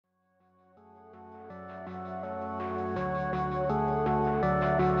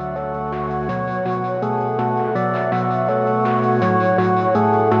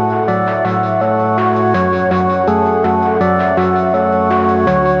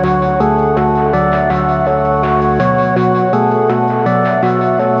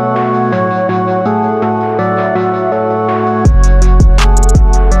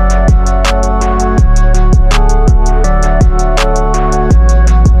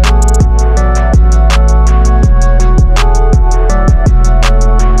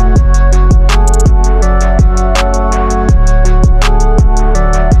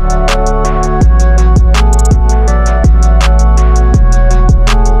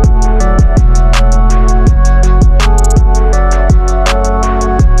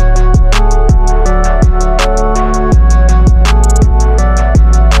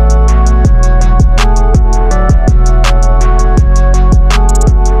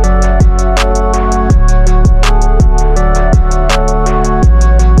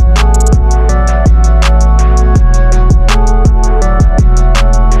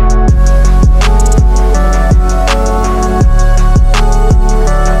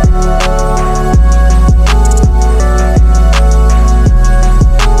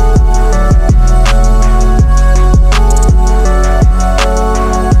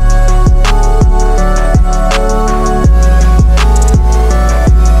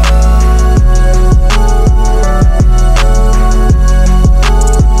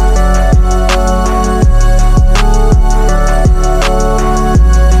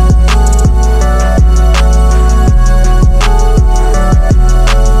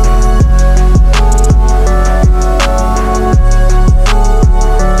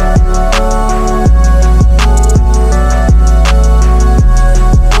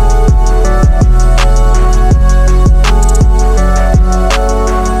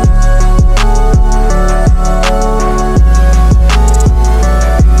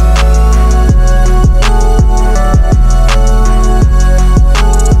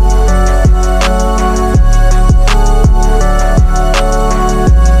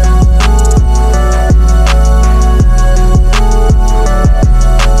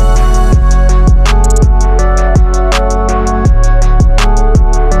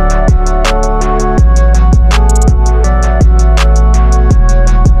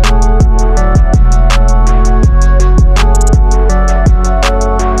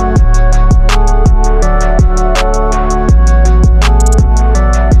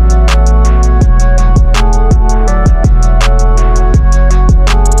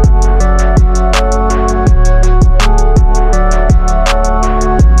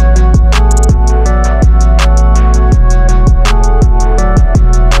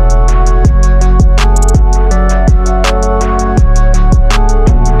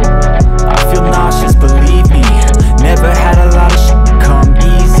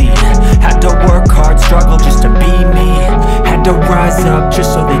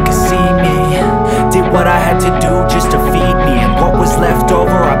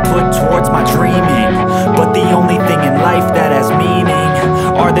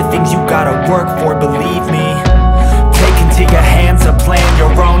things you gotta work for, believe me. Take into your hands a plan, your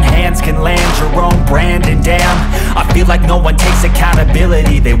own hands can land your own brand. And damn, I feel like no one takes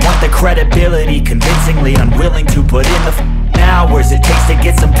accountability. They want the credibility, convincingly unwilling to put in the hours it takes to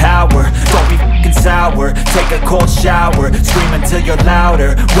get some power. Don't be f***ing sour, take a cold shower, scream until you're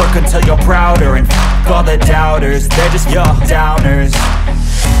louder, work until you're prouder, and f*** all the doubters, they're just your downers.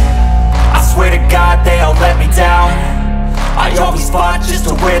 I swear to God they all let me down. I always fought just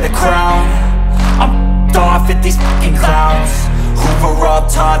to wear the crown. I'm f***ed off at these f***ing clowns who were all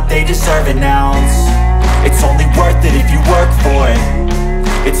taught they deserve an ounce. It's only worth it if you work for it.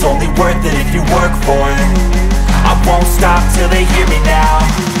 It's only worth it if you work for it. I won't stop till they hear me now.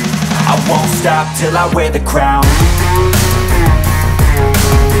 I won't stop till I wear the crown.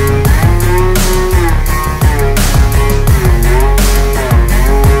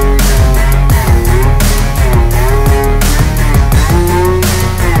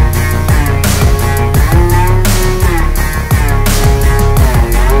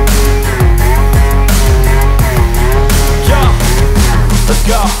 Let's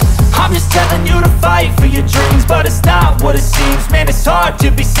go. I'm just telling you to fight for your dreams, but it's not what it seems. Man, it's hard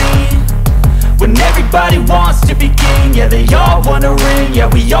to be seen when everybody wants to be king. Yeah, they all wanna ring, yeah,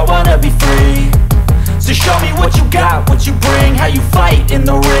 we all wanna be free. So show me what you got, what you bring, how you fight in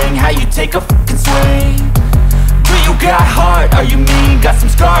the ring, how you take a fucking swing. Do you got heart, are you mean? Got some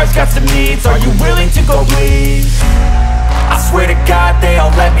scars, got some needs, are you willing to go bleed? I swear to God they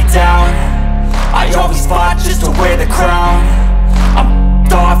all let me down. I always fought just to wear the crown. I'm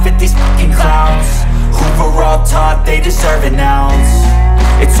off at these fucking clowns who were all taught they deserve an ounce.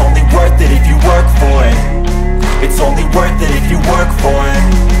 It's only worth it if you work for it. It's only worth it if you work for it.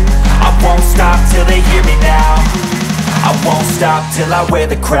 I won't stop till they hear me now. I won't stop till I wear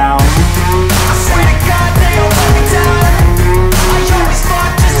the crown. I swear to God.